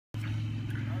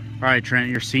All right, Trent,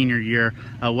 your senior year,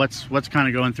 what's kind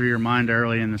of going through your mind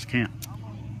early in this camp?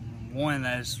 One,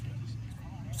 that's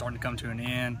starting to come to an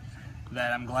end,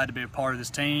 that I'm glad to be a part of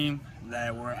this team,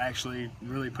 that we're actually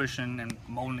really pushing and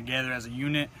molding together as a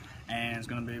unit, and it's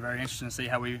going to be very interesting to see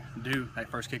how we do that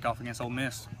first kickoff against Ole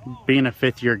Miss. Being a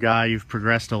fifth-year guy, you've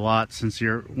progressed a lot since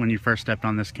when you first stepped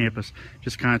on this campus.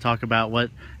 Just kind of talk about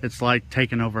what it's like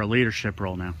taking over a leadership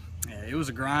role now. Yeah, it was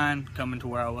a grind coming to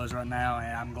where I was right now,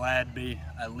 and I'm glad to be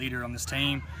a leader on this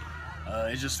team.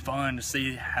 It's just fun to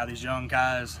see how these young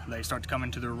guys, they start to come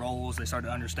into their roles, they start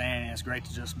to understand, and it's great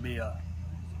to just be a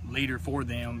leader for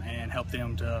them and help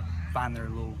them to find their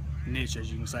little niche, as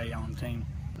you can say, on the team.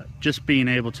 Just being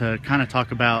able to kind of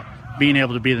talk about being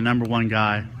able to be the #1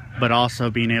 guy, but also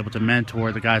being able to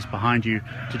mentor the guys behind you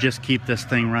to just keep this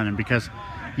thing running, because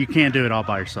you can't do it all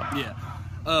by yourself.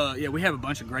 Yeah, we have a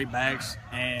bunch of great backs,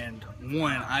 and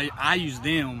one, I use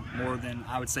them more than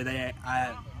I would say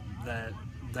that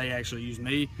they actually use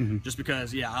me, just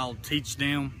because, yeah, I'll teach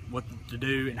them what to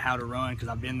do and how to run, because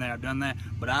I've been there, I've done that,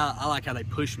 but I like how they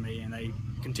push me and they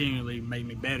continually make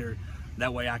me better.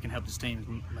 That way I can help this team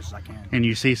as much as I can. And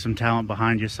you see some talent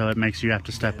behind you, so it makes you have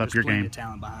to step up your game. There's plenty of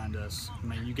talent behind us. I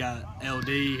mean, you got LD,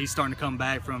 he's starting to come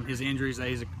back from his injuries that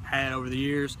he's had over the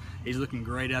years. He's looking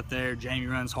great out there. Jamie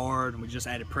runs hard, and we just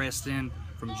added Preston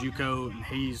from JUCO, and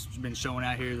he's been showing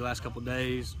out here the last couple of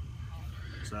days.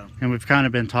 And we've kind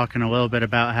of been talking a little bit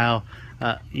about how,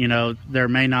 you know, there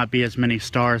may not be as many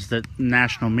stars that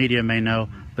national media may know,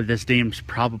 but this team's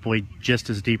probably just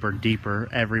as deeper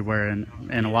everywhere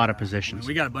in a lot of positions. I mean,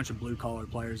 we got a bunch of blue-collar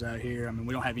players out here. I mean,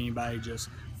 we don't have anybody just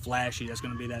flashy that's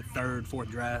going to be that 3rd, 4th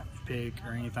draft pick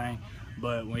or anything,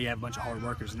 but we have a bunch of hard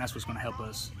workers, and that's what's going to help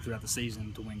us throughout the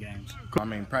season to win games. I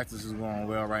mean, practice is going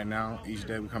well right now. Each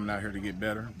day we're coming out here to get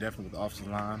better, definitely with the offensive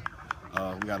line.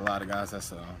 We got a lot of guys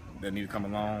that need to come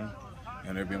along,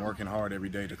 and they've been working hard every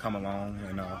day to come along,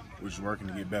 and we're just working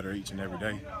to get better each and every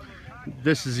day.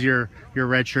 This is your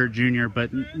redshirt junior,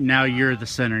 but now you're the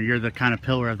center. You're the kind of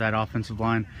pillar of that offensive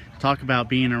line. Talk about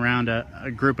being around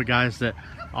a group of guys that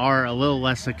are a little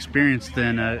less experienced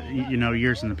than you know,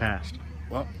 years in the past.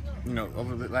 Well, you know,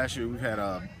 over the last year we've had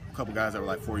a couple guys that were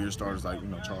like 4-year starters, like, you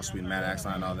know, Charles Sweet, Matt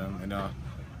Axline, and all them, and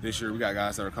this year we got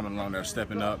guys that are coming along that are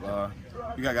stepping up.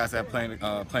 We got guys that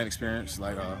have playing experience,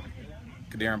 like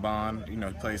Kaderin Bond. You know,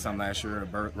 he played some last year.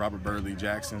 Robert Burley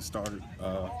Jackson started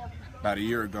about a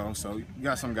year ago. So you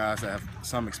got some guys that have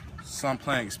some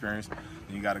playing experience,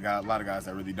 and you got a lot of guys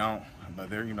that really don't.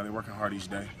 But they're working hard each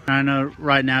day. I know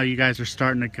right now you guys are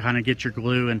starting to kind of get your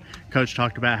glue, and Coach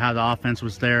talked about how the offense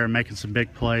was there and making some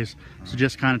big plays. So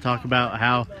just kind of talk about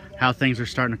how things are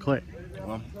starting to click.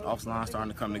 Well, the offensive line's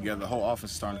starting to come together. The whole offense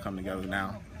is starting to come together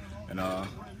now. And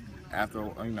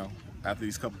after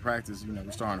these couple practices, you know,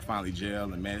 we're starting to finally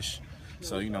gel and mesh.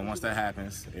 So, you know, once that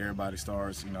happens, everybody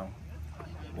starts, you know,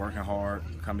 working hard,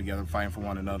 come together, fighting for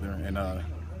one another, and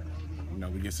you know,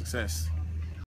 we get success.